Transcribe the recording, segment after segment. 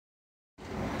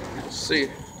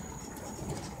See,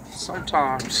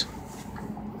 sometimes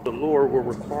the Lord will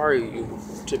require you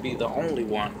to be the only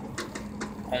one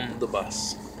on the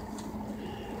bus.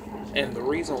 And the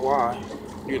reason why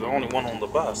you're the only one on the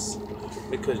bus,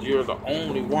 because you're the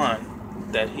only one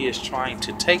that He is trying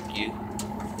to take you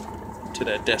to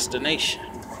that destination.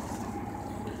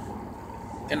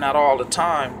 And not all the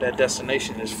time that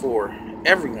destination is for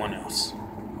everyone else.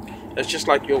 That's just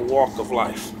like your walk of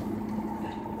life.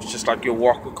 It's just like your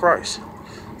walk with Christ.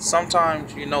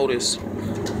 Sometimes you notice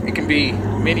it can be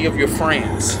many of your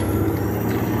friends,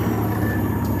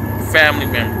 family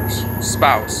members,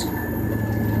 spouse,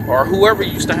 or whoever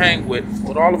you used to hang with,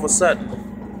 but all of a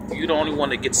sudden you're the only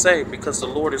one that gets saved because the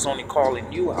Lord is only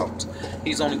calling you out.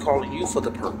 He's only calling you for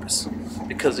the purpose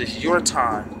because it's your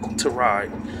time to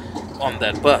ride on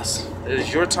that bus. It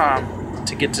is your time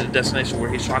to get to the destination where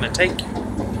He's trying to take you.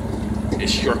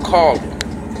 It's your calling.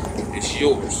 It's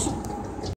yours.